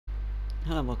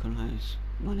Hello, welcome guys.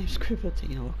 My name's Cribbity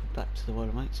and welcome back to the World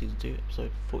of Mingth Season 2,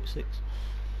 episode 46.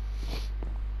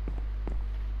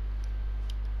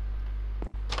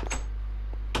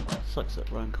 Sucks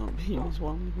that Ryan can't be in this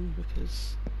one with me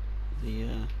because the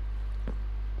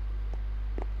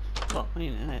well, my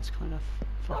internet's kind of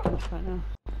fucking off right now.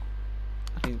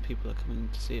 I think people are coming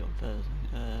to see it on Thursday.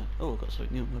 Oh, I got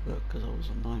something new on my book because I was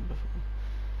online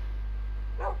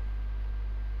before.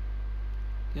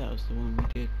 Yeah, it was the one we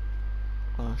did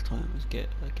last time, was get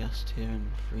a guest here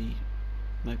and free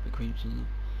Magma creams and them.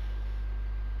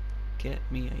 Get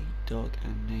me a dog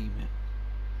and name it.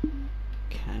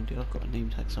 Can do, I've got a name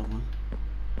tag somewhere.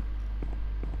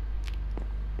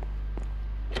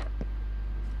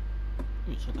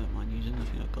 Which I don't mind using, I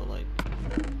think I've got like...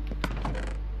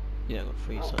 yeah, I've got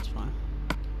 3, so that's fine.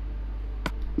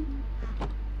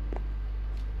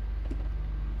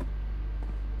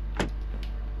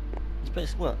 It's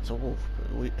basically, well, it's a wolf,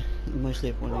 but mostly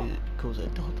everyone in it calls it a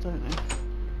dog, don't they?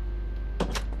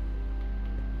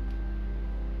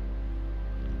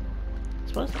 I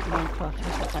suppose that Minecraft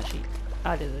hasn't actually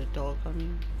added a dog. I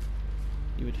mean,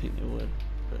 you would think they would,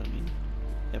 but I mean,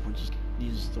 everyone just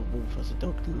uses the wolf as a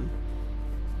dog, don't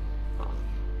they?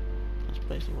 That's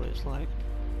basically what it's like.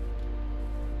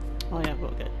 Oh yeah, I've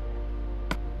got to get...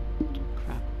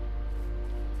 crap.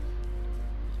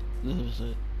 There's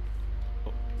a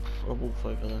wolf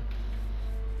over there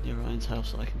near Ryan's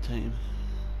house that I can tame.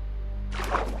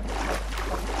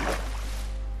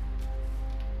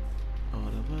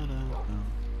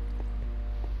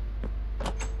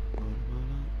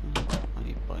 I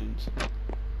need bones.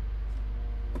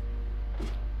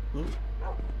 Ooh.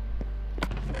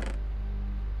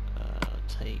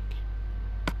 Take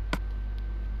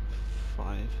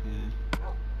 5, yeah.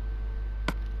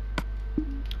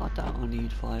 I doubt I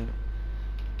need 5.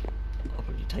 I'll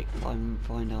probably take 5 and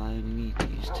find out I only need to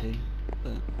use 2,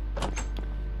 but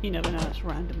you never know, it's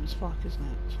random as fuck, isn't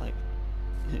it? It's like,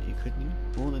 you could need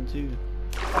more than 2.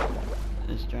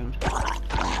 There's drowned.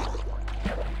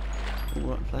 All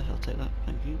rotten flesh, I'll take that,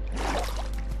 thank you.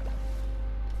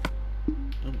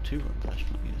 Oh, 2 rotten flesh,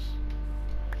 not yes.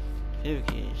 Here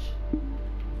he is.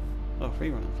 Oh,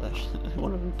 3 rotten flesh.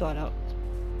 One of them died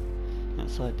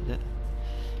outside, did it?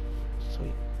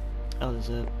 Sweet. Oh, there's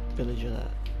a villager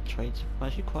that trades,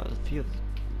 actually quite a few of the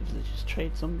villagers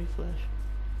trade zombie flesh.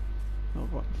 Or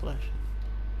rotten flesh.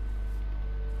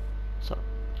 So,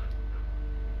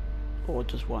 or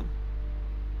just one.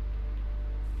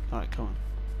 Alright, come on.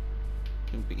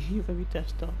 You're gonna be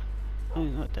Death's dog. Oh,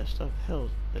 not Death's dog,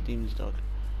 hell, the demon's dog.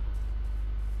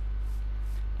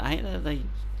 I hate that they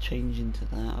change into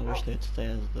that. I wish they'd stay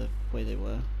as the way they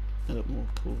were. They look more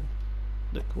cool.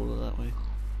 Look cooler that way.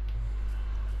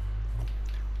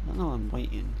 I don't know, I'm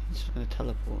waiting. He's just gonna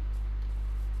teleport.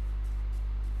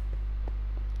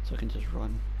 So I can just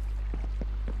run.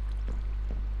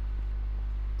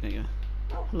 There you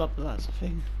go. I love that that's a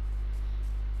thing.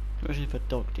 Imagine if a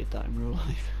dog did that in real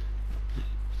life.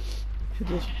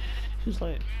 Who's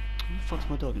like, who the fuck's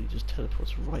my dog? And he just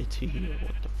teleports right to you.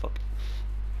 What the fuck?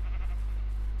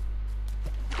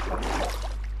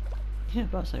 Yeah,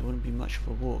 but I'd say it wouldn't be much of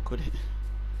a walk, would it?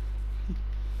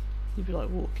 You'd be like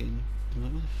walking. You're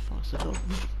like, where the fuck's the dog?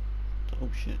 Oh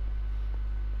shit.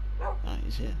 Ah,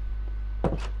 he's here.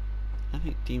 I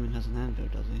think Demon has an anvil,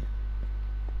 does he?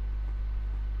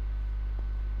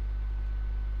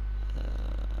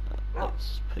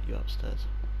 Let's put you upstairs.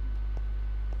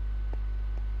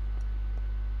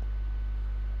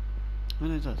 Oh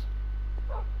no, it does.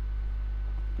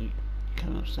 You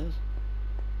coming upstairs?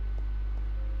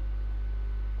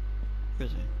 Where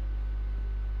is he?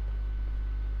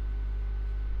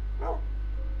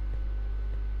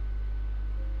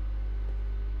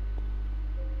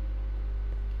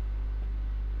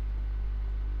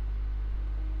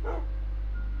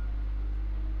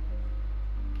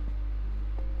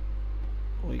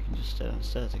 Or you can just stay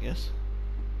downstairs, I guess.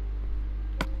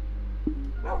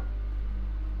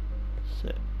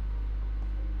 Sit.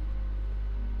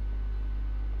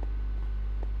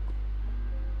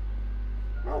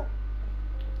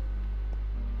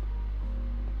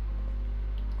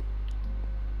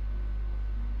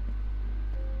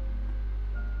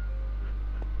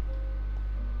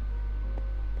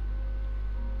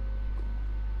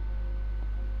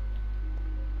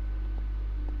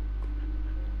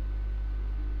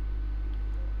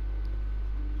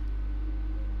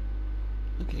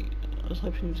 Okay, I was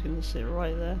hoping he was going to sit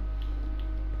right there.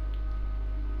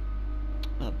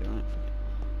 That'd be right,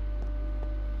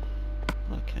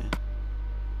 okay.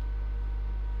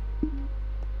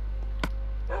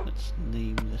 Let's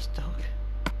name this dog.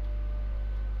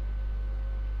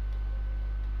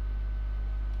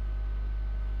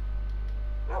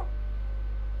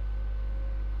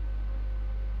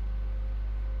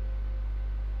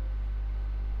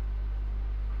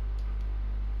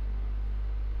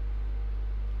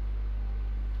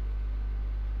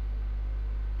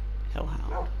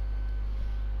 Hellhound.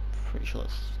 Pretty sure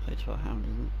that's how you spell hound,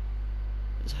 isn't it?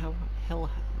 It's hellhound,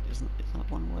 isn't it? Is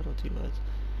that one word or two words?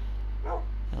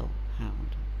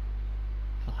 Hellhound.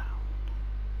 Hellhound.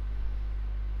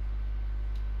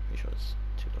 Pretty sure it's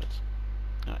two words.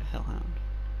 Alright, hellhound.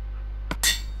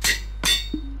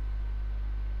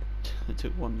 It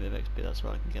took one bit of XP, that's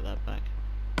why I can get that back.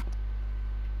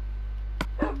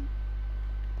 The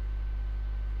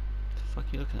fuck are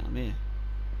you looking at me?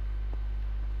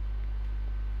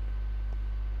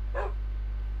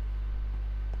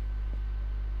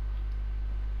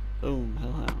 Boom,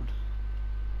 hellhound.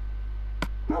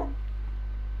 I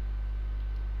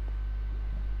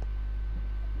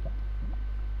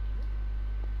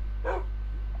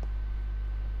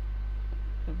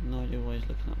have no idea why he's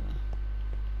looking up there.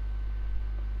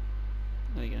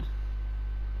 There you go.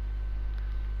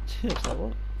 It's like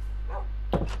what?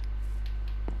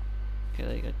 Okay,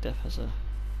 there you go. Death has a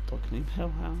dog named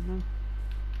Hellhound now.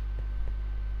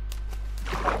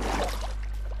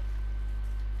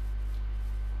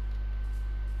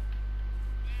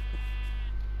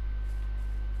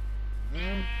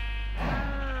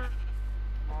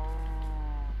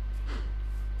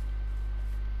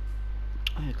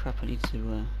 Oh yeah, crap, I need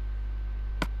to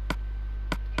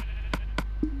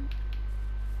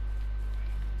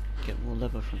get more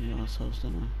leather from the arseholes,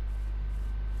 don't I?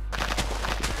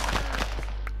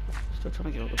 Still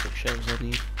trying to get all the bookshelves I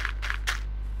need.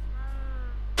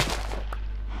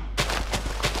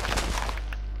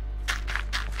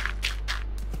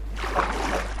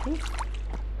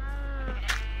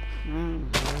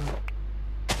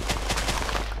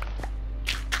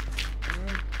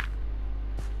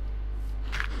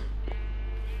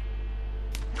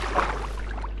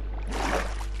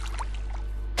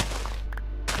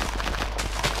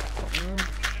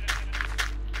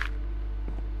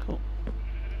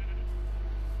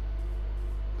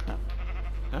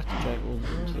 I have to drag all of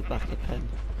them to the back of the pen.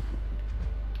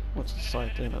 What's the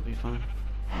side doing? That'll be fine.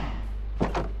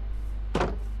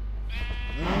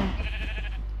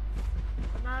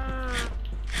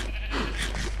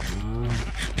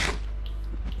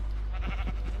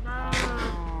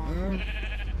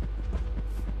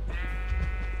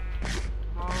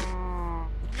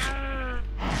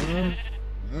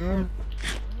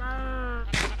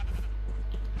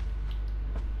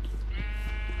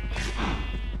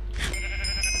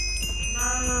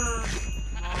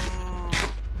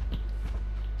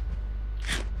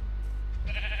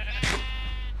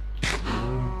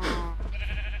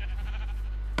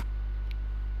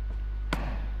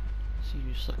 See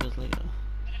you suckers later.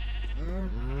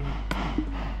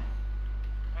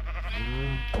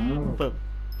 Boom.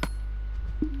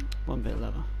 One bit of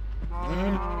leather.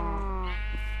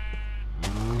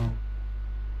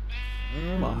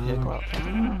 Wow, here go up.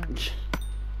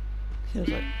 He was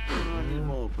like, I need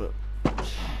more, but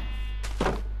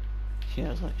yeah, I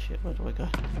was like, shit, where do I go?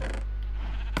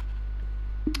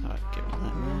 Alright, get rid of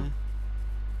that there.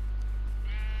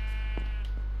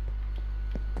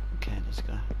 Okay, let's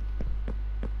go.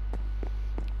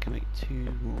 Can make 2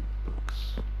 more books.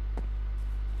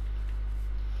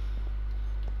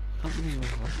 I can't remember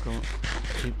if I've got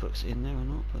 2 books in there or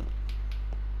not, but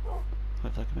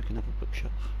hopefully I can make another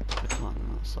bookshelf. I can't on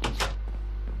that size.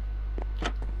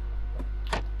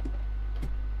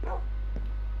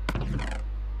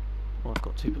 Well, I've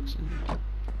got 2 books in there.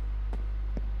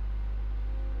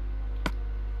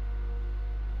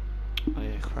 Oh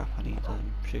yeah, crap, I need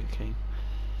sugarcane.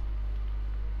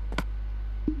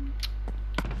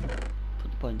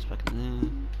 Put the bones back in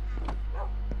there.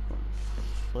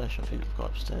 Flesh I think I've got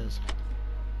upstairs.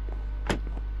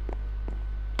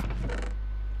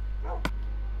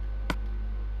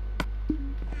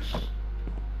 Just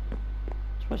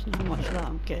imagine how much of that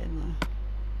I'm getting though.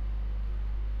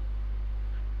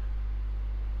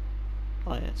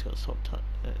 Oh yeah, it's got a silk touch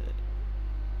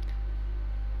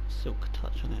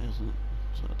on it, isn't it?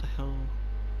 So what the hell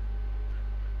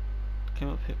came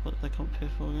up here? What did they come up here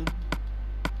for again?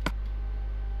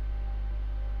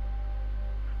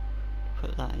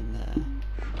 Put that in there.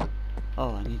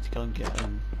 Oh, I need to go and get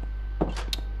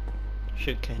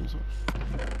sugarcane as well.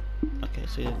 Okay,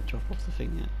 so you didn't drop off the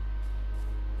thing yet.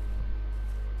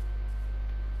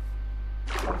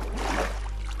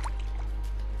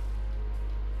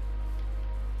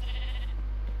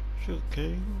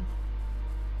 Sugarcane.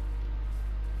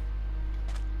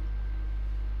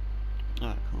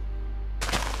 Alright, cool.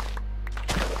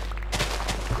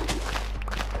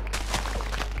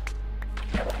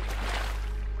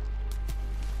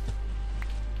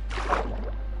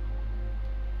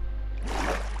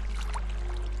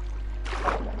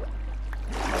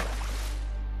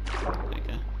 There you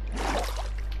go.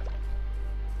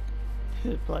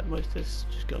 Like most of this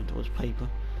just going towards paper.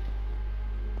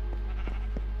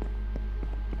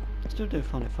 I still do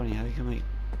find it funny how you can make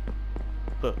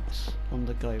books on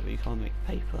the go but you can't make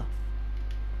paper.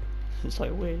 It's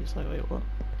like weird, it's like wait what?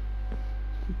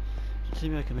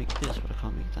 Maybe I can make this but I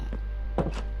can't make that.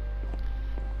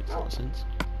 Makes a lot of sense.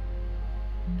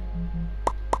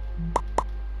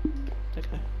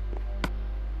 Okay.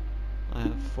 I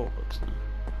have 4 books now.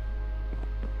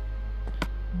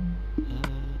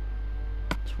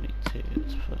 22,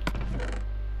 let's put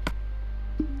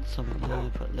some in there,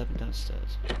 put 11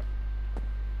 downstairs.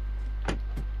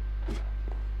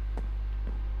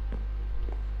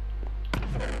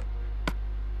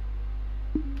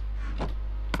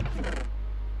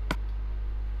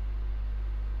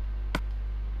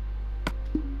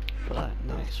 For that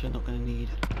next, we're not going to need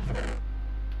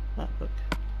that book.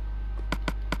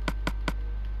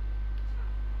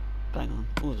 Bang on.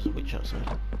 Oh, there's a witch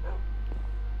outside.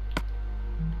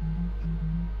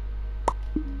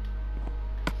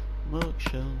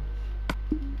 Bookshelf.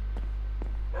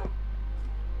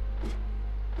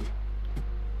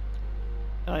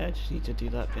 Oh, I just need to do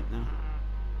that bit now.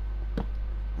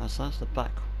 So that's the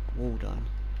back wall done.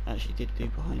 I actually did do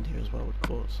behind here as well with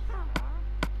quartz.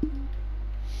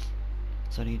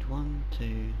 So I need 1, 2,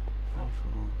 3, 4,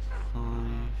 5,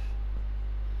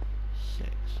 6.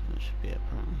 That should be it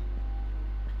apparently.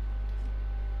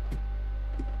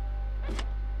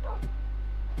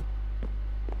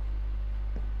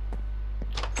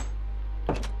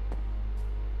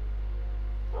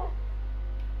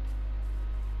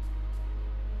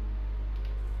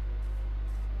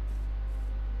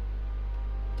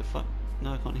 The fuck?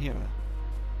 No, I can't hear her.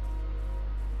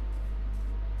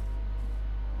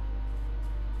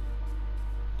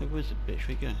 Where's the bitch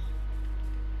we go?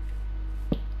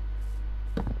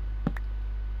 I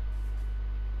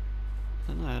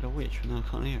don't know, I had a witch, but now I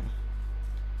can't hear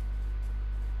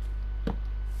her.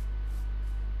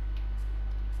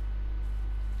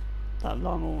 That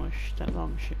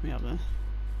alarm shit me up there.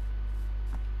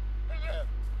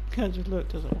 I just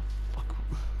looked, I was like, oh, fuck.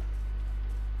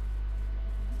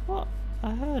 What?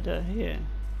 I heard her here,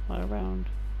 like around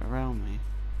me.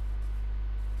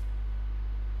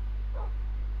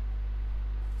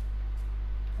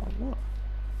 Oh, what?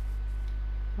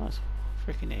 That's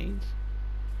freaking AIDS.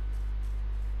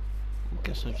 I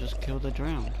guess I just killed a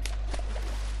drowned.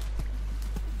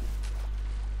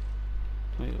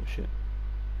 Oh shit.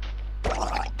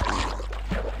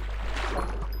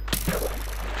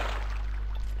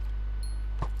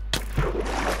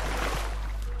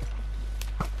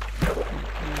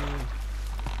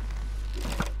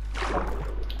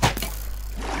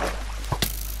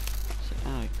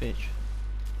 Bitch.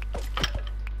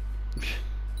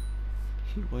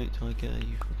 You wait till I get her,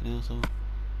 you fucking asshole.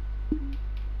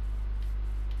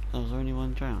 Oh, was there only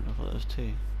one drowned? I thought there was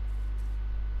 2.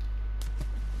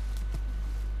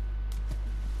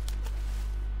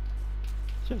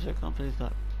 Seriously, I can't believe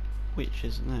that witch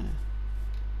isn't there.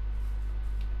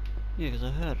 Yeah, because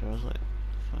I heard her, I was like,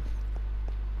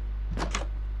 fuck.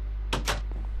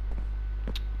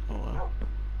 Oh well.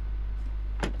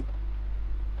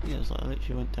 Yeah, it's like I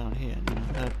literally went down here and then I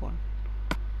heard one.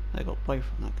 I got both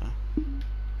from that guy.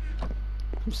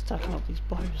 I'm stacking up these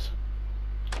bows.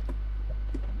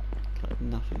 Like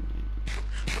nothing.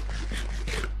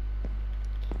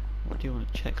 What do you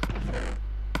want to check?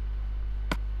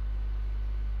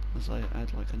 As I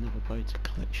add like another bow to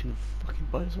collection of fucking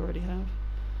bows I already have.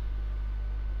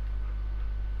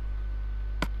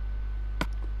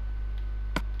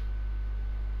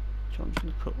 So I'm just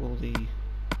going to put all the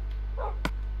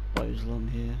bows along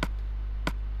here.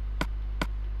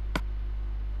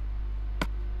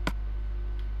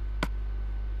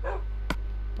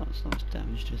 That's nice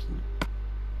damaged, isn't it?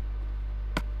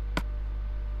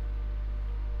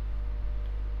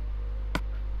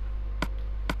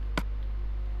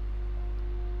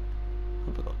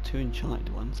 I've got 2 enchanted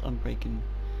ones, Unbreaking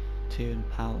 2 and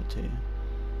Power 2.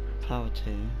 Power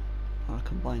 2, I'll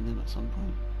combine them at some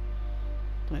point.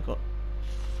 Then I've got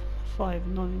 5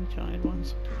 non-enchanted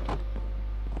ones.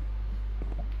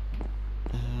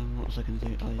 What was I going to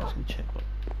do? Oh, yeah, I was going to check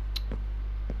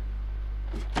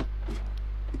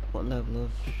what level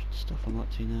of stuff I'm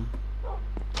up to now.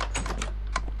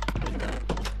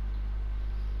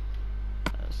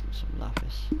 There's some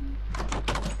lapis.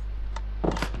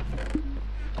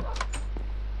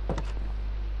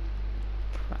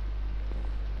 Crap.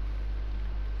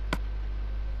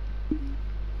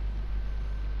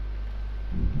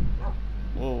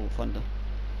 Whoa, thunder.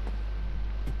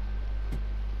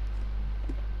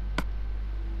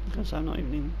 Because I'm not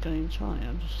even going to enchant it,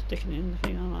 I'm just sticking it in the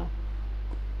thing, aren't I?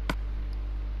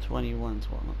 21's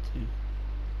what I'm up to.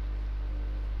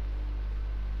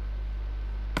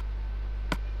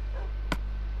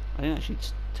 I didn't actually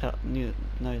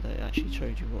know that it actually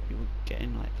showed you what you were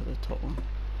getting like for the top one.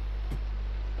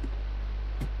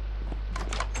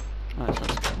 Alright, so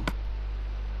that's cool.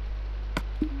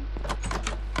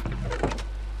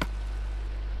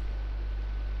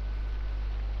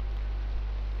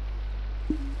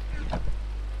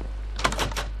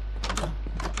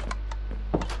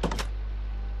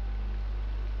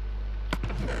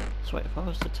 So wait, if I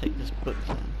was to take this book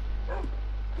then,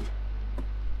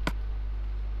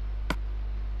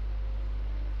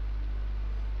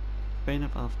 Bane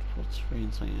of Afterthoughts 3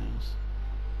 and something else,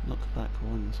 Knockback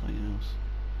 1 and something else,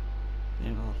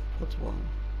 Bane of Afterthoughts 1.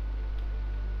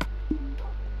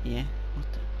 Yeah, what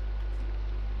the?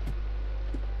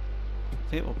 I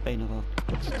forget what Bane of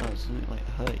Afterthoughts does, doesn't it like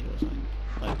hurt you or something?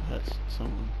 Like hurts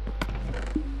someone.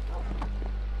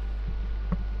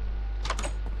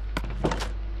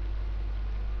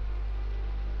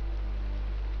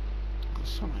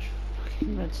 So much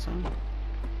fucking redstone.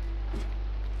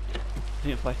 I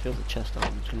think if I fill the chest up,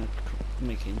 I'm just gonna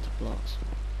make it into blocks.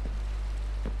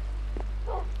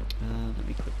 Let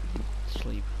me quickly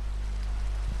sleep.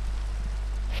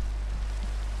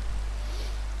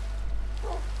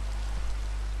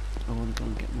 I want to go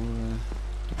and get more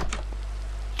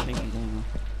shaky, don't I?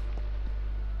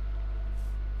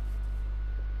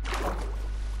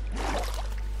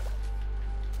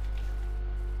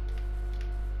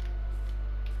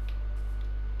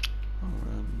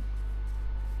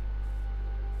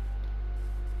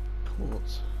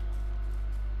 Quartz.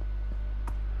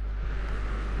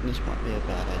 This might be a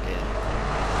bad idea.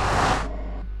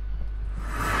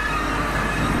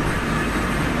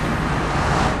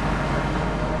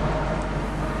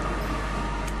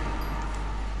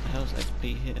 The hell's XP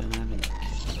here and I'm in the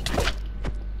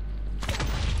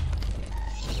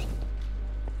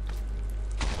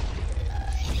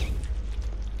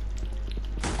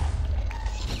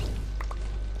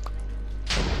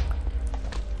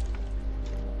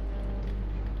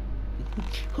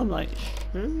I'm like,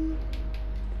 I don't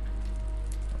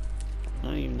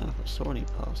even know if I saw any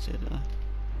past here, did I?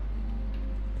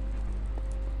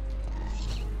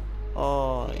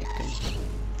 Oh, you can.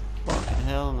 Fucking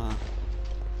hell no.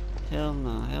 Hell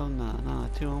no, hell no. No,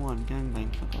 2-on-1,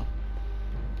 gangbang, fuck off.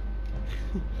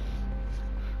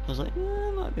 I was like, yeah,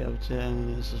 I might be able to,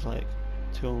 and this is like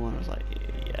 2-on-1. I was like,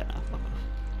 yeah, nah, fuck off.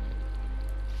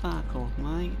 Fuck off,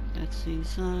 mate. That's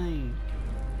insane.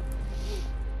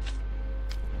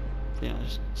 Yeah,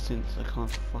 since I can't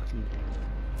fucking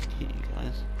hit you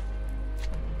guys.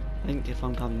 I think if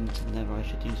I'm coming to the Nether I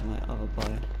should use my other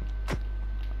bow.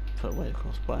 Put away the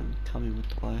crossbow and come in with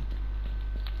the bow.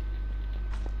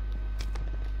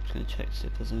 Just gonna check to see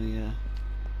if there's any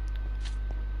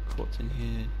quartz in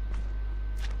here.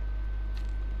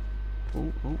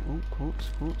 Oh, quartz,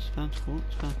 found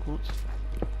quartz.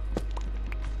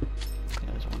 Yeah,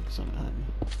 there's one, something behind me.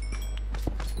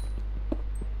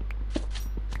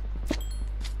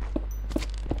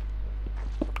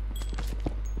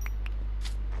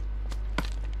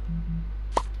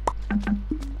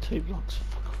 Blocks.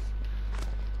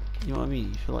 You know what I mean?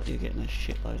 You feel like you're getting a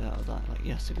shitload out of that. Like,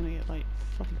 yes, you're gonna get like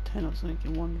fucking 10 or something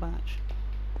in one batch.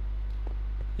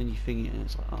 Then you figure it and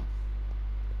it's like, oh.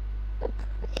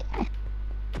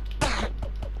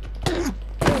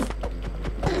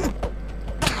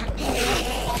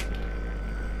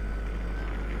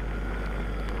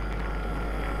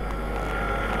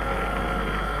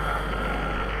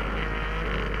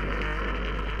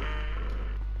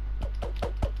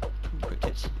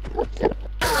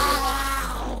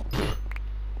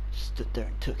 Stood there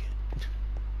and took it.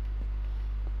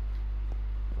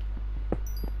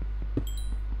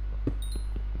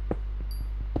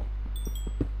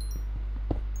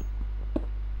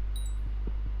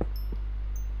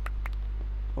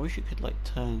 I wish you could like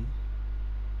turn.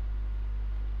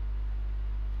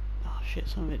 Oh shit,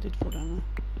 some of it did fall down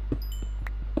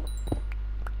there.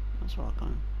 That's why I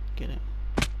can't get it.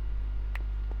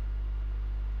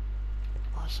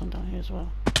 Oh, there's some down here as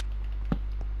well.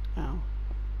 Ow.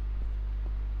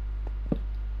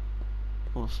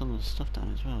 Well, some of the stuff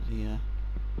down as well, the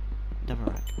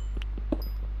netherrack.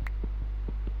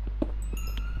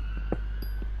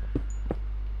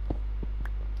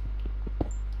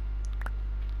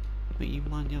 But you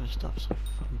mine the other stuff so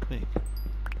fucking quick.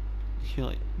 You're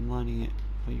like mining it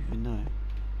before you even know.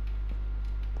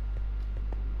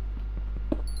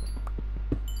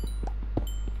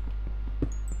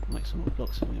 I'll make some more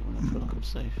blocks in it when I feel like I'm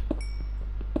safe.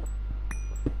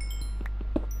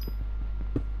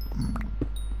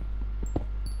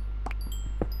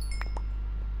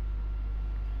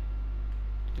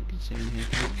 see in here.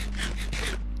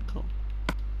 Cool.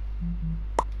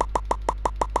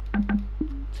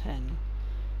 10.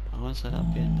 I won't say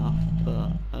that'd be enough,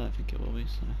 but I don't think it will be,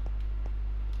 so.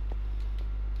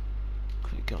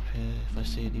 Quick go up here, if I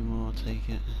see any more I'll take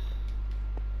it.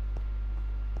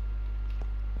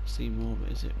 See more,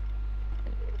 but is it?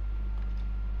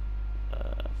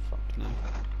 Fuck no.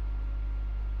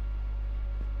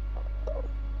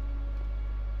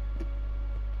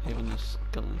 Even those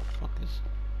skeleton fuckers.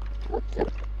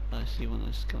 I see one of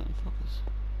those skeleton fuckers.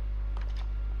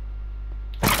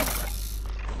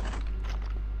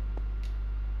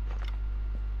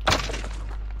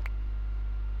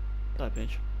 Die,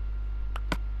 bitch.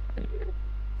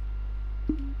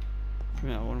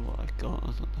 Yeah, I wonder what I got. I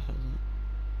was like, the hell is that?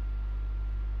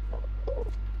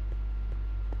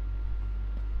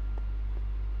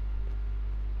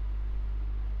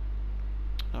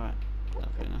 Alright,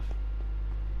 that'll be enough.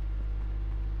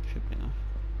 Should be enough.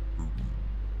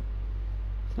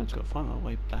 I've just got to find my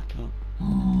way back up.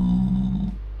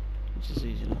 Which is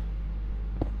easy enough.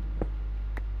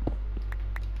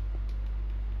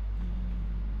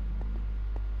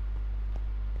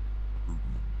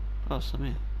 Oh, some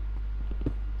here.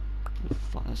 Oh,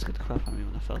 fuck, that scared the crap out of me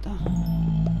when I fell down.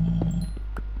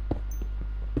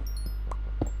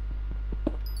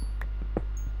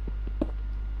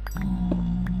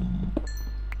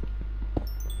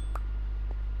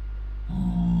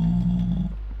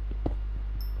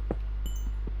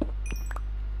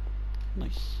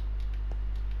 Nice.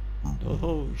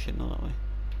 Oh shit, not that way.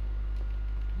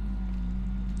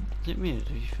 Is it me or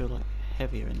do you feel like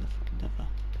heavier in the fucking nether?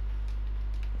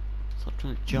 It's like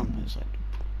trying to jump and it's like...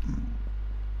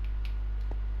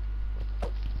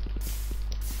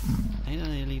 I hate how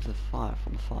they leave the fire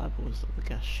from the fireballs that the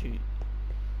gas shoot.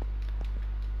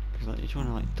 Because like you're trying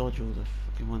to like dodge all the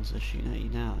fucking ones that are shooting at you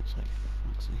now, it's like,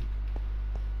 fuck's sake.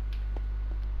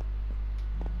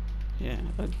 Yeah,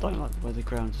 I don't like the way the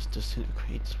ground just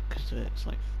disintegrates because of it, it's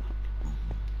like, fuck.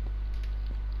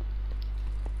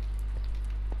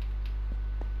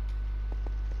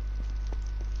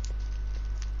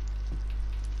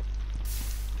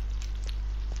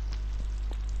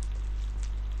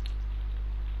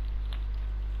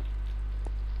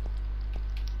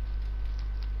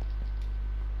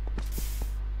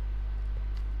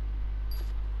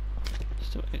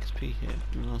 Still XP here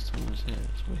from the last time I was here,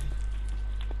 it's weird.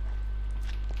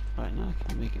 Right, now I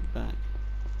can make it back.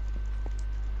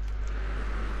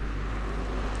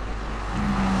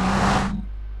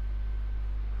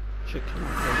 Should come up.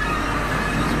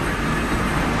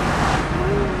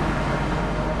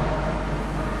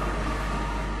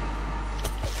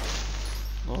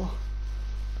 Oh,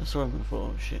 I saw him and I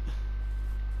thought, oh shit.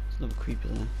 There's another creeper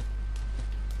there.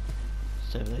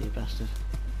 Stay over there, you bastard.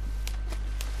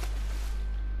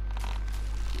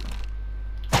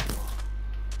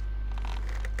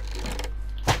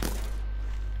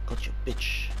 Gotcha,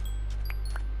 bitch.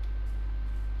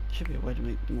 Should be a way to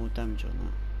make more damage on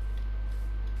that.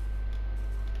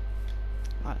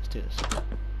 Right, let's do this.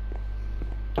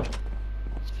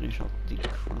 Let's finish off the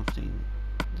crafting,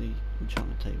 the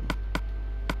enchantment table.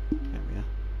 There we are.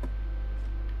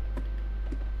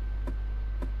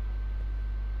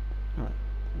 Alright,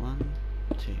 1,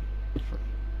 2, 3,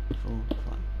 4,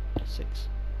 5, 6,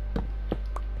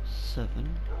 7.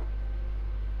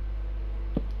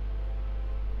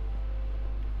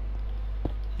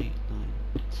 8, 9,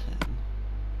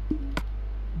 10,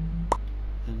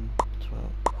 and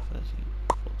 12, 13,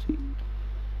 14,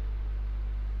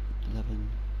 11,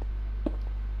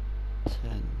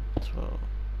 10, 12.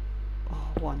 Oh,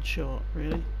 one short,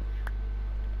 really?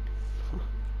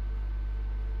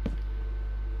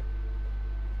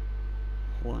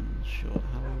 One short,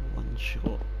 how are one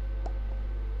short?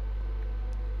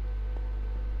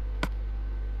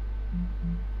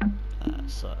 That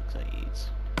sucks, that eats.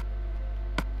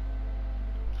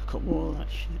 Got more of that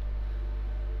shit.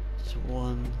 Just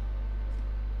one.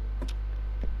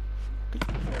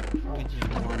 We just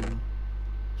one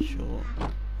short.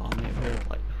 Oh, maybe we have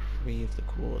like 3 of the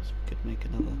quartz. We could make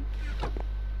another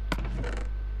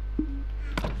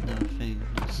thing.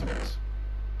 That sucks.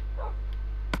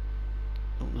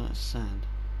 Oh no, that's sand.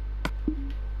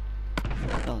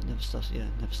 Oh, never stuff's, yeah,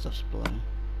 never stuff's below.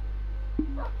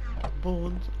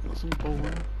 Bones, I've got some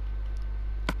bone.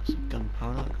 Some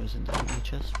gunpowder that goes into the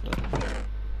chest for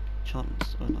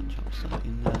enchantments, or not enchantments,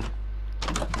 in there.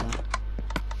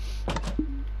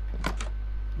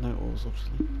 No ores,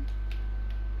 obviously.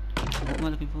 What am I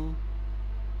looking for?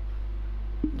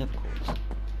 Never quartz.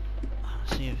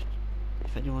 See if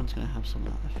anyone's going to have some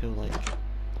of that. I feel like,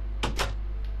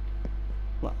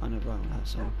 well, I know Ryan will have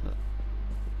some, but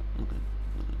I'm gonna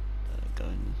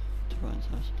going to Ryan's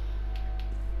house.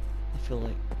 I feel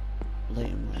like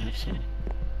Leighton might have some.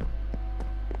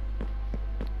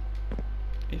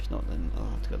 If not, then I'll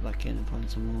have to go back in and find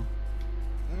some more.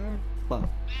 Well,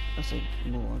 I say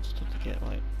more, I just have to get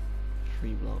like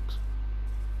 3 blocks.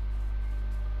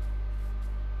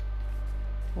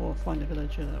 Or find a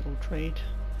villager that will trade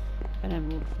an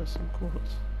emerald for some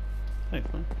quartz.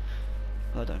 Hopefully.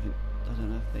 I don't know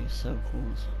if they sell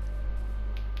quartz.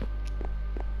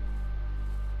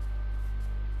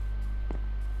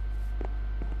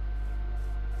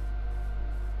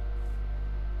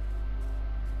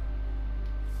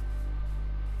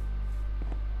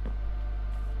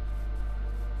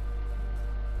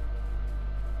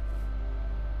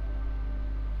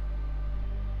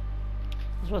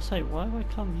 I was say, why have I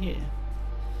come here?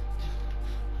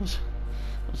 I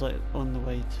was like on the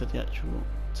way to the actual,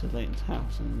 to Leighton's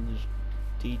house and then just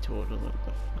detoured. I was like,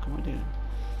 what the fuck am I doing?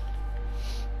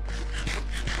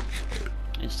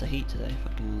 It's the heat today,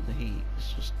 fucking hell, the heat.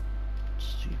 It's just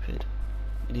stupid.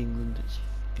 In England it's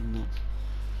fucking nuts.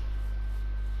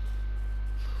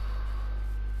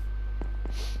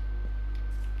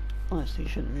 Honestly, it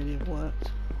shouldn't really have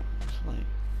worked. It's like,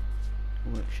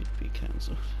 work should be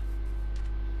cancelled.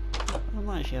 I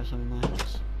might actually have some in my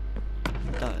house.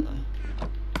 I doubt it though.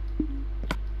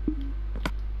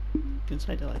 You can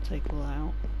say that I take all that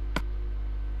out.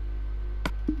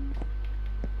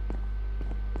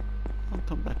 I'll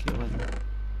come back here when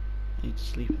I need to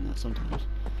sleep in that sometimes.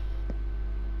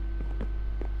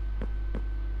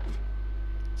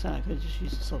 So I could just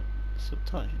use the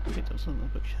subtitle and picked up some of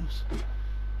the bookshelves.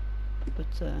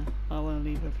 But I want to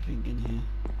leave everything in here.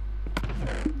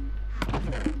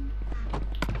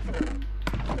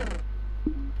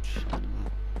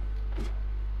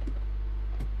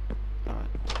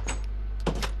 Alright.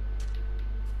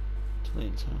 To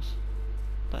Leighton's house.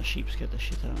 That sheep scared the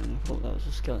shit out of me. I thought that was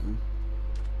a skeleton.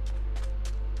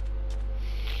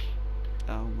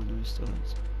 Ow, my nose still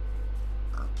hurts.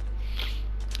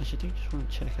 Actually, I do just want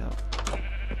to check out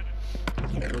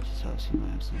George's house. He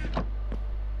might have some.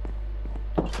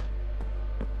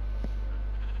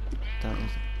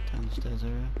 Downstairs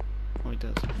area. Oh, he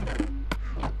does.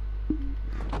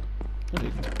 I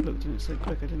looked in it so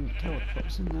quick I didn't tell what the fuck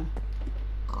was in there.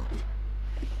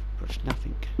 Brush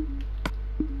nothing.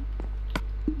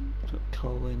 Got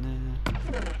coal in there.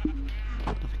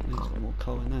 Nothing, there's got more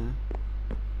coal in there.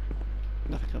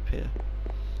 Nothing up here.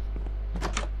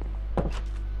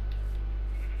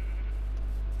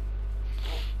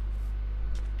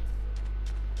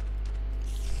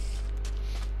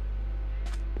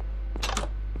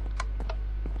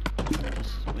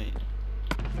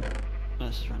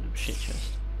 Shit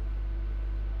chest.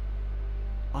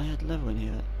 I had leather in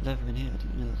here, I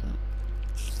didn't realise that.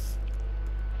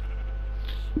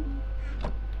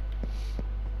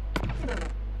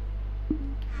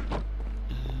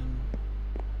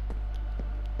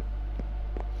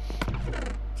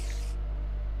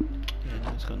 Yeah, no,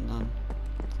 it's got none.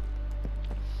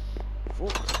 Oh.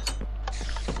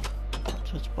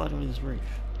 So a spider on his roof.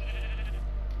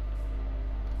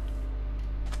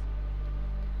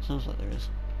 Sounds like there is.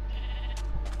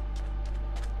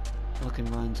 Look in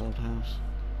Ryan's old house.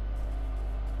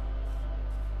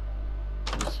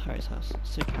 This is Harry's house.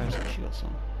 See if Harry's actually got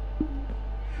some.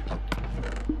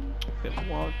 Bit of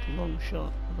a wild long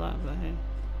shot of that over here.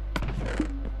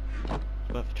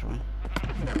 It's worth a try.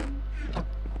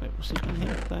 Wait, what's this one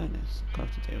here? Furnace.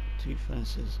 Crafting table. 2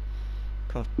 furnaces.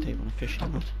 Crafting table and a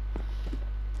fishing rod.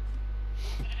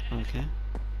 Okay.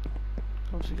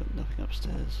 Obviously got nothing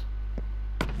upstairs.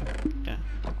 Yeah.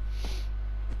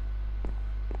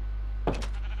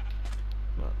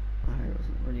 Harry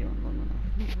wasn't really on long enough.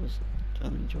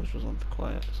 George was on for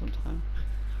quite some time.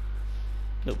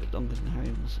 A little bit longer than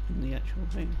Harry was in the actual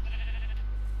thing.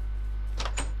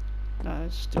 No,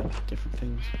 it's still different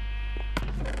things.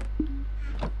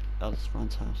 Oh, this is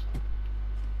Ryan's house.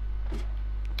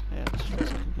 Yeah, it's just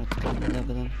looks like I'm going to go in the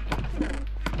leather then.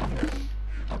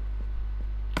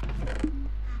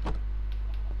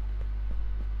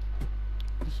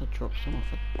 I guess I'll drop some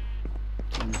off at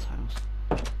Tim's house.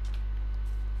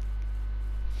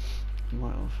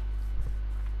 Might have.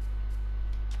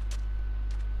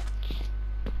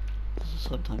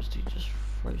 Sometimes do just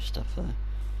throw stuff there.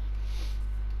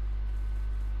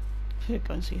 Here,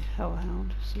 go and see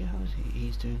Hellhound. See how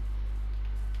he's doing.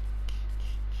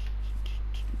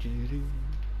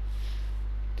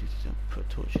 Put a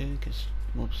torch here, because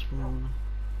mobs spawn.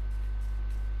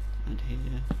 And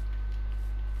here.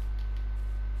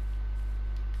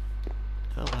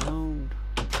 Hellhound.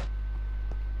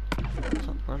 What's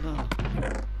up, brother?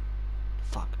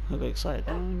 fuck, I got excited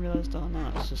and I realised, oh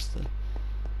no, it's just the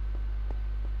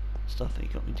stuff that he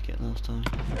got me to get last time.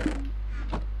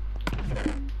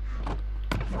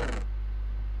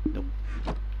 Nope.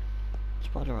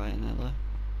 Spider right in there though.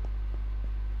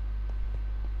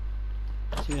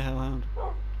 See a hellhound.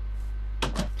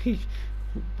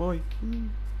 Boy.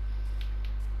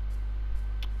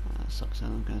 That sucks,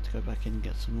 and I'm going to have to go back in and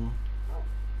get some more.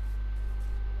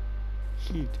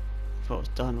 Shoot. I thought it was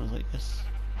done, I was like, yes.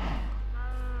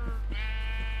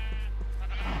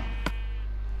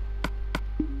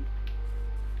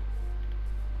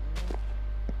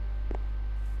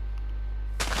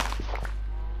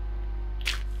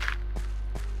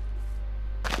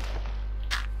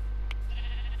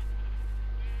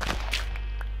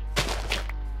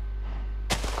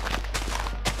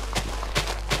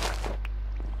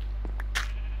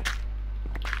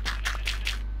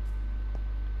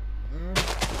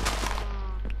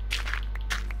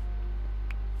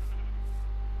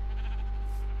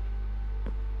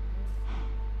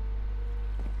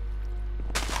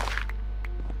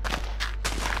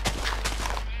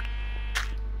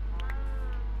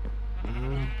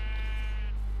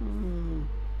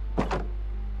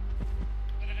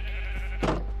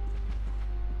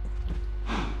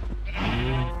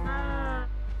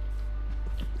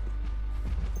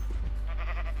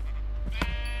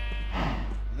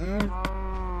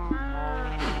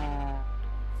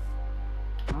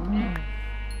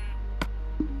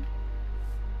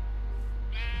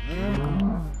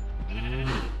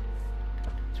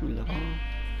 Through the bar.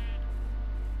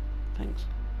 Thanks.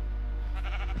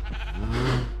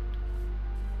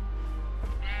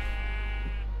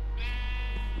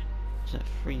 Is there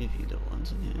 3 of you little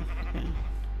ones in here? Okay.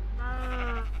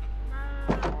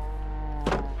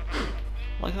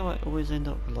 Like how I always end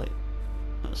up with, like,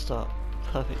 at the start,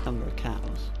 perfect number of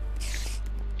cows.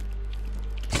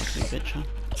 That's a bitch, huh?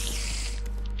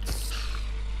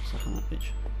 Suck on that bitch.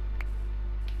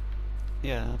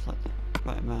 Yeah, I've like the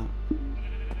right amount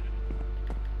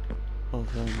of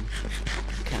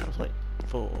cows, like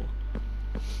 4.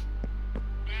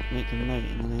 Make them mate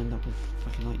and then I end up with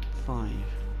fucking like 5.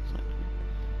 It's like,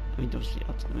 I mean obviously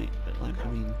up to the mate, but like I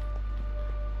mean,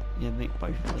 yeah, make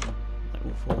both of them, like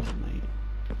all 4 of them mate.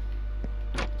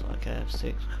 So like I have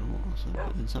 6, cool, awesome,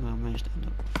 but then somehow I managed to end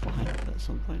up with 5 at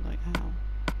some point, like how?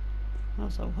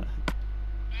 How's that work?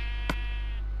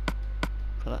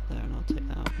 Put that there and I'll take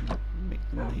that out and make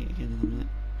them mate again in a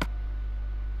minute.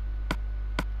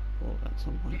 Or at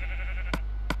some point.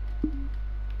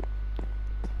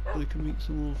 I can make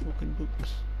some more fucking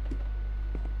books.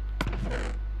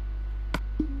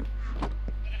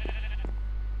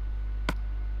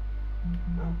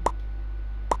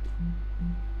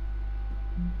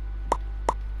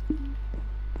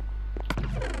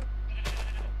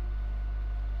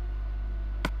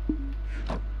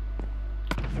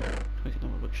 Make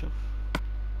another bookshelf.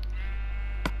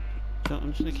 So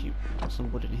I'm just gonna keep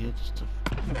some wood in here just to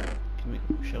make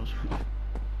bookshelves.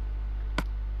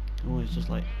 Always just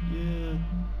like, yeah,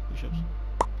 bookshelves.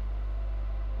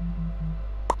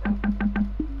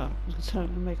 Oh, I was trying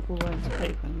to make all lines of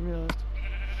paper and realised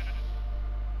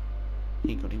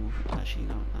he ain't got any more. Actually,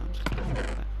 no, I'm just gonna put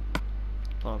it back.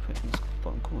 I'll put it in this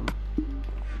bottom corner.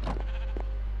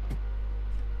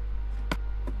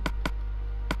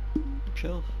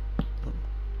 Bookshelf. Oh.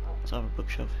 So I have a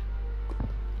bookshelf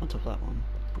on top of that one.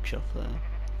 Bookshelf there.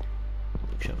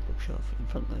 Bookshelf in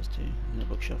front of those 2, and then a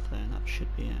bookshelf there, and that should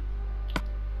be it.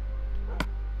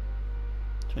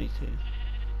 22.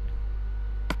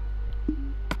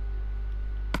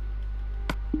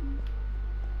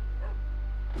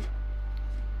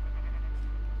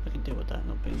 I can deal with that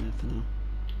not being there for now.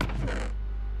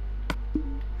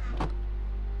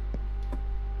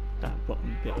 That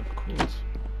bottom bit of cords.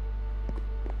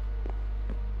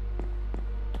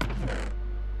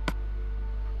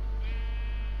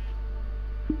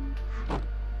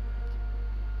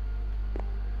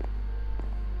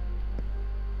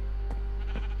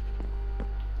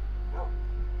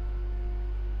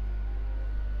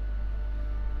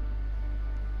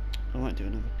 I might do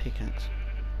another pickaxe.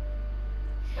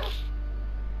 I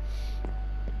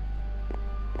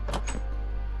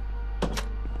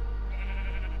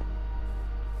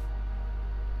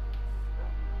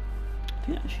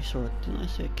think I actually saw it. Didn't I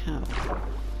see a cow? I'm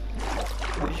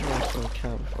pretty sure I saw a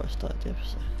cow before I started the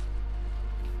episode.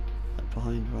 Like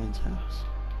behind Ryan's house.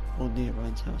 Or near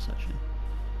Ryan's house actually.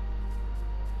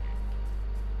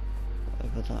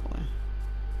 Over that way.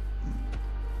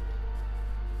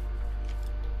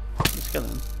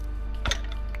 Skeleton.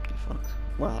 Get fucked.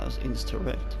 Wow, that was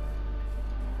insta-wrecked.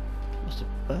 Must have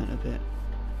burnt a bit.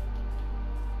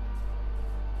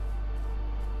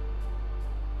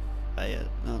 Oh yeah,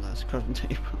 no, that's a crafting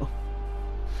table.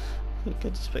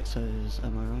 Good to spectators,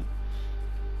 am I right?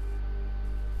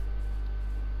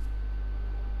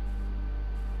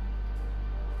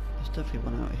 There's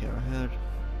definitely one out here, I heard.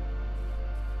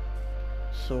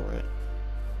 Saw it.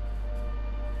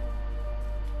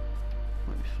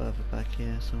 Might be further back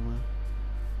here somewhere.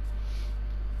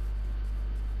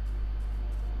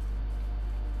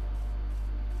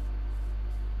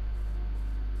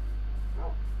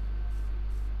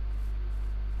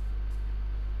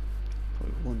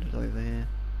 Probably wandered over here.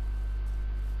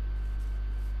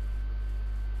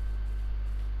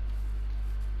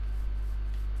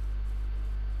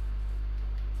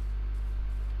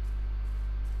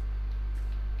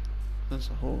 There's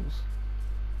the holes.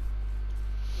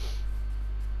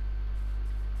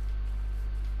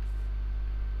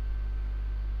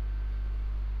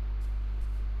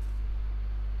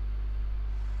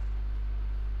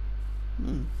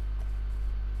 Hmm.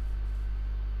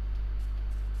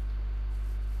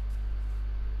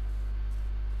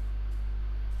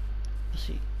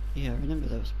 See, yeah, I remember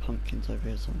there was pumpkins over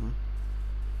here somewhere.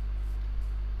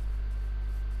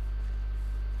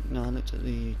 No, I looked at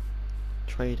the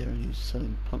trader and he was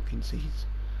selling pumpkin seeds.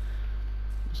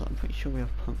 I was like, I'm pretty sure we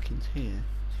have pumpkins here.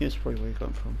 Here's probably where he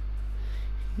got them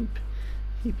from.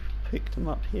 He picked them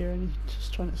up here and he's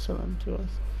just trying to sell them to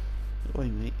us.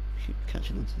 Wait mate, keep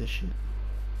catching on to this shit.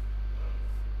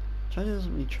 Trader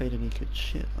doesn't really trade any good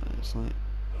shit though, it's like...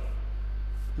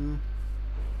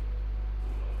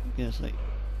 yeah, it's like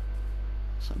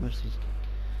mostly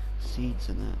seeds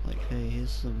and that, like hey,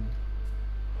 here's some...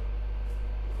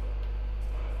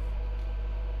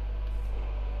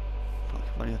 Fuck,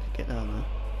 if only I could get down there.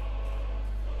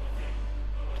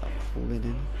 Without falling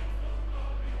in.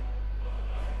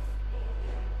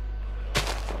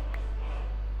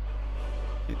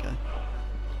 Here we go.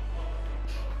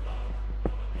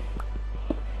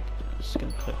 Just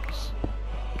gonna click this.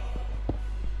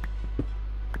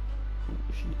 Oh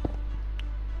shit.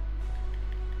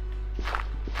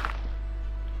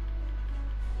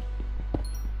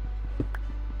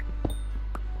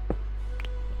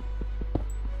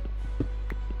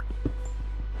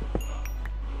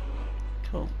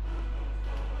 Cool.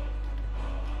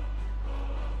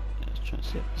 Yeah, let's try and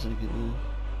see if there's anything there.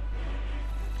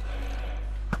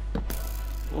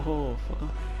 Whoa, fuck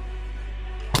off.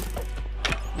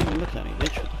 Don't even look at me,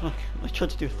 bitch, what the fuck? I tried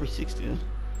to do a 360 there.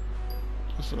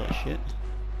 That's a lot of shit.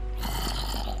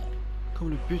 Come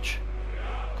on in, bitch.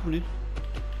 Come on in.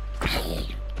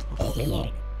 I'll fuck you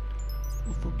up.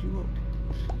 I'll fuck you up.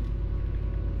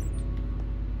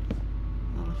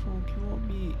 I'll fuck you up,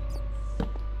 mate.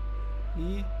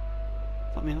 Yeah?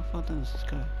 Fuck me, how far down does this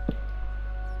go?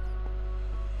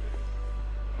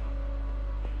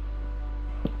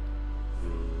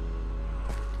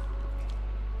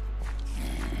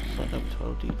 It's like level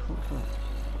 12 deep, what the fuck?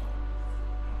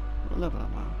 What level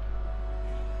am I?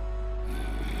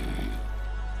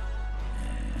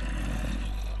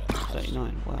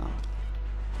 39, wow.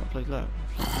 I played low.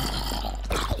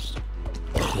 Is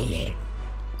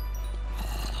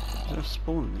there a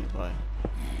spawn nearby?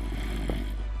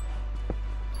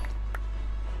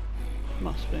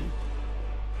 Must be.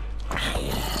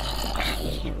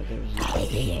 There's no way there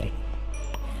isn't.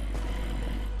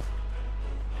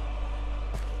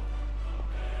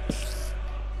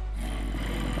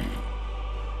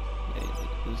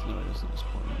 There's no way there's not a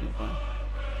spawn nearby.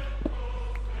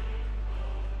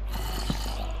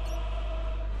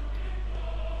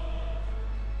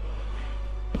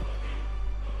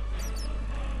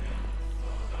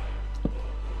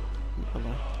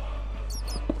 Hello.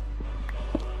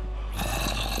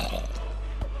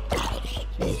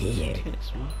 Jesus, tits,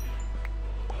 man.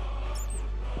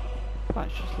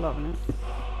 That's just loving it.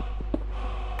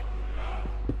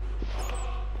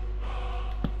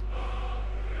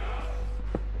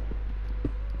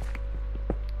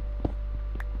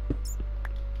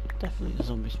 Definitely a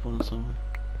zombie spawner somewhere.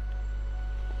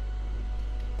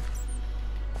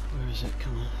 Where is it?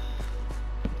 Come on.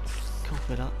 Cough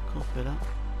it up, cough it up.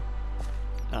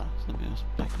 Ah, there's nothing else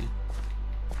back here.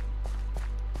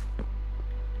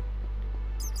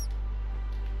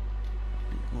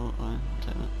 Well, I'll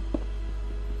take that.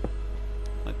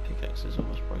 My pickaxe is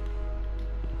almost broken.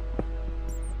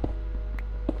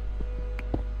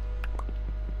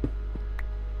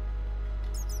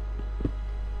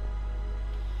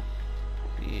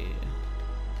 Yeah.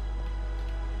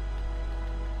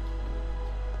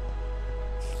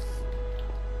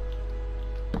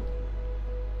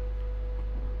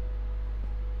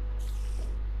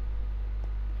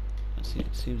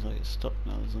 It seems like it's stopped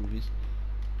now, the zombies.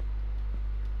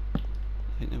 I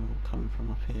think they were all coming from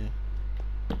up here.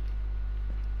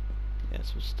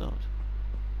 Yes, we'll start.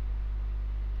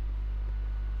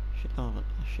 Shit lava,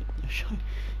 shit,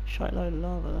 shite load of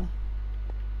lava there.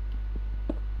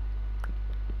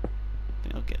 I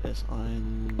think I'll get this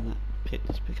iron and that pit,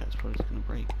 this pickaxe probably is going to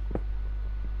break.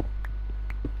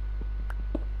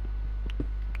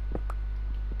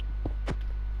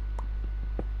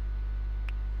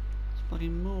 It's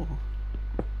fucking more.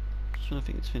 Just when I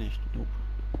think it's finished. Nope.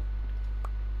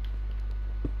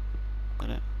 Got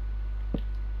it.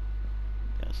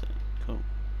 That's it. Cool.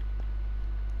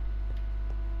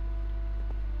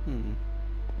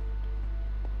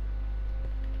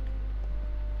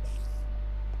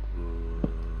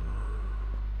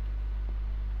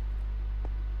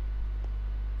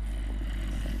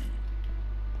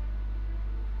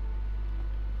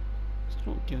 It's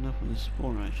not giving up on this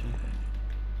spawner actually.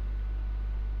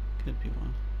 Could be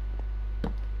one.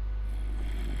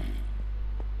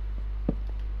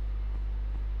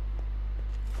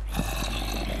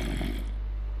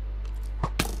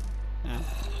 Yeah.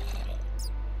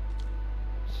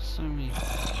 So many.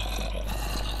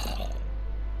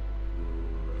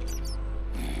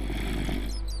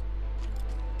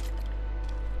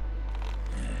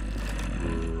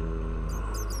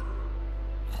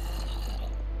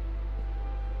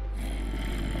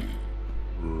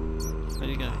 Where'd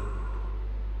he go?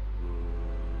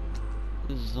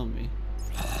 This is a zombie.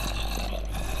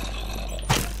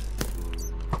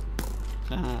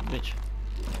 Ah, bitch.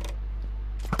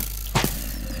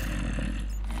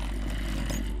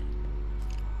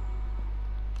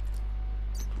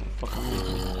 Fuck, I'm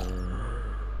leaving.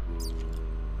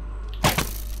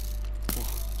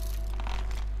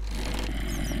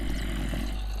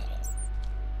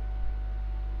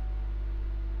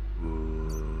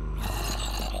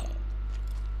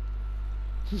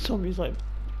 The zombie's like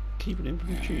keeping him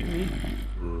from shooting me.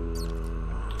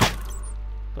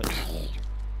 But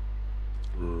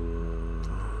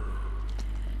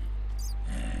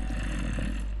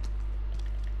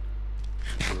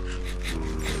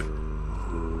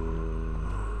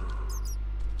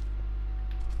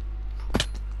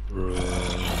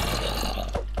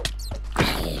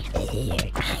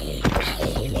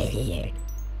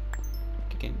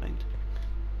get game banged.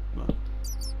 Well,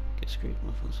 get screwed,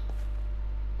 motherfuckers.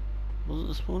 Was it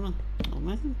the spawner? Oh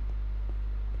man,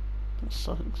 that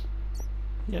sucks.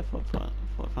 Yeah, I thought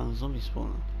I found a zombie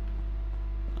spawner.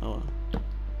 Oh well.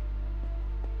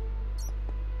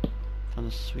 Found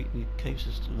a sweet new cave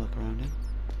system to look around in.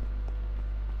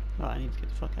 Right, I need to get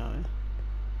the fuck out of here.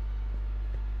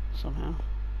 Somehow.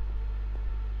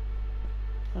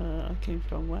 I came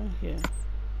from where? Here.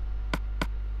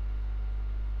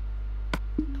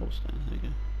 Coalstone, there we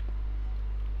go.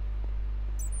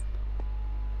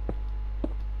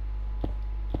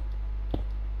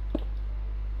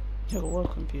 Yeah, I got well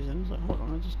confused then. I was like, hold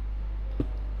on, I just put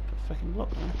a fucking block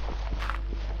there.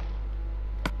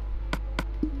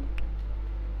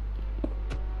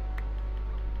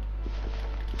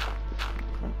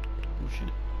 Crap. Oh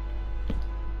shit. There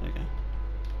we go.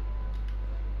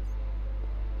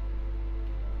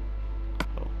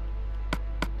 Oh.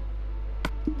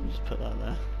 Just put that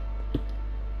there.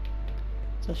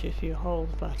 There's actually a few holes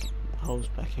back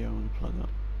here I want to plug up.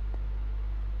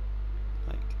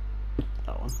 Like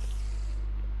that one.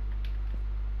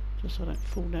 Just so I don't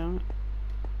fall down it.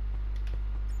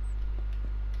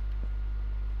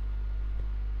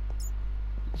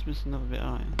 It's missing another bit of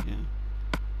iron, yeah.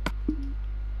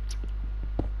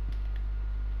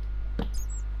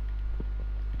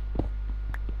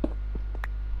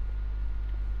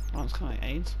 Oh, it's kind of like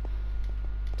AIDS.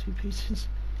 2 pieces.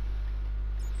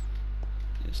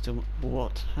 It's still.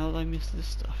 What? How did I miss this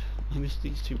stuff? I missed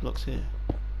these 2 blocks here.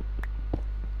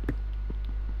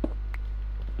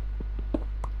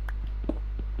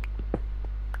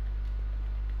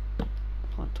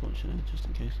 Plant torch in it, just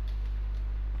in case.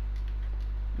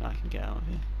 I can get out of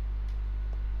here.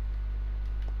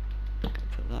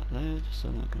 Put that there, just so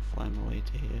that I can find my way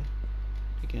to here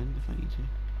again if I need to.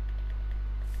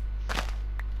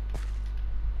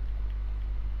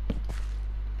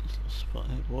 This little spot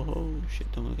here. Whoa,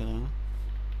 shit, don't want to go down.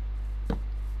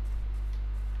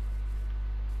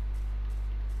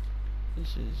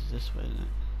 This is this way, isn't it?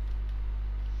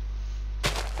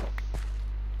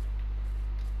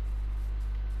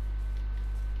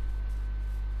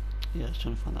 Yeah, I was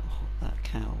trying to find that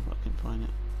cow, but I couldn't find it.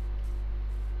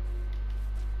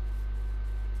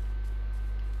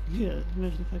 Yeah,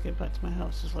 imagine if I get back to my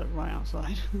house, it's like right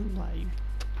outside. Like, you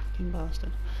fucking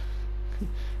bastard.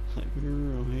 It's like,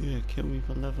 oh yeah, kill me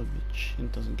for leather, bitch. And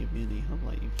it doesn't give me any. I'm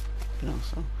like, you fucking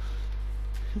asshole.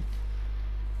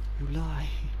 You lie.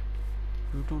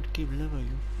 You don't give leather,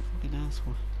 you fucking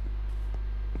asshole.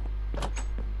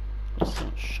 Got so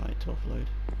much shite to offload.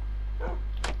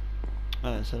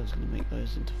 I said I was going to make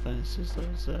those into furnaces,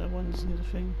 those ones near the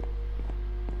thing.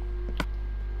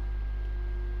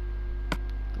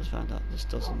 I found out this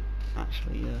doesn't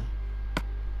actually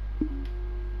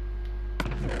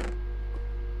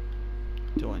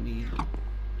do I need?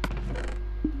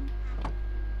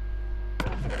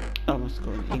 Oh, I must have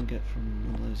got an ingot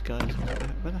from one of those guys.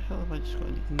 Where the hell have I just got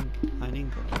an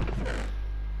ingot from?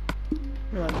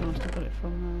 Right, I must have got it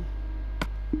from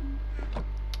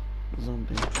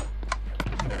zombie.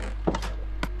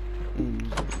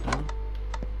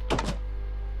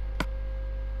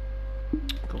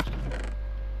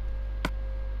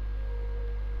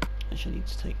 Actually, I need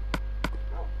to take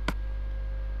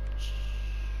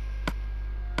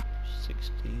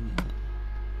 16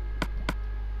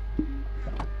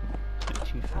 take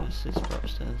 2 furnaces for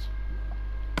upstairs.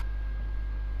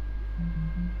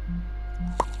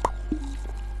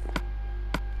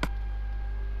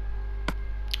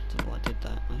 Don't know why I did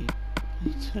that.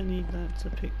 I need that to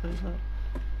pick those up.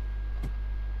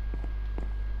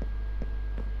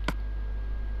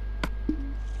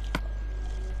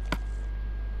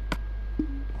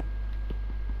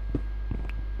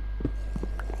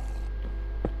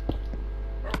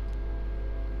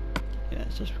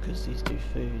 Just because these do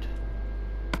food.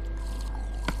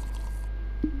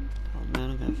 Oh man,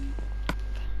 I'm gonna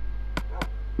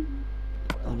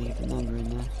I'll leave the number in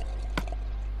there.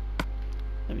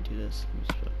 Let me do this. Let me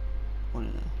just put one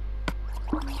in there.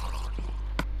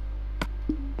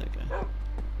 There we go.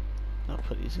 I'll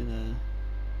put these in a.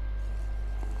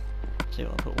 See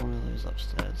what, I'll put one of those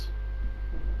upstairs.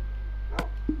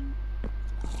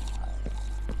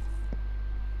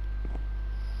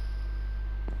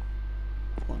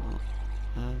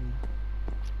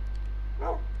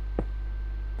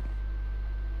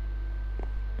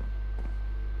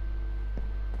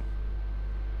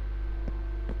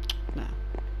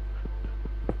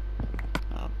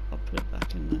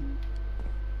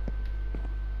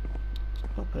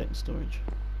 I'll put it in storage.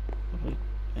 Probably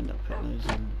end up putting those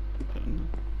in, putting them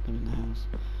in the house.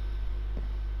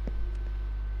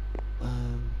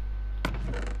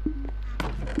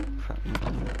 Probably not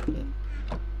going to put it.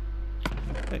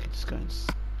 I could just go and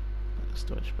put a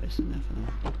storage space in there for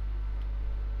now.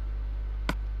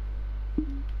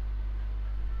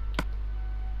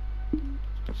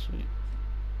 Sweet.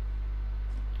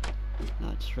 No,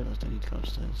 I just realised I need to go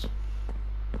upstairs.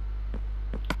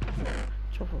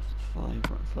 Chop off the 5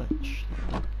 rotten flesh.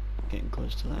 Getting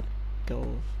close to that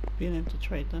goal of being able to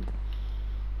trade them.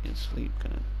 Get sleep,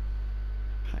 gonna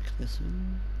pack this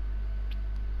in.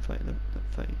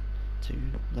 32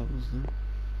 levels there.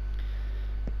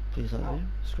 Please like the video,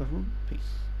 subscribe,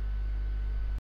 peace.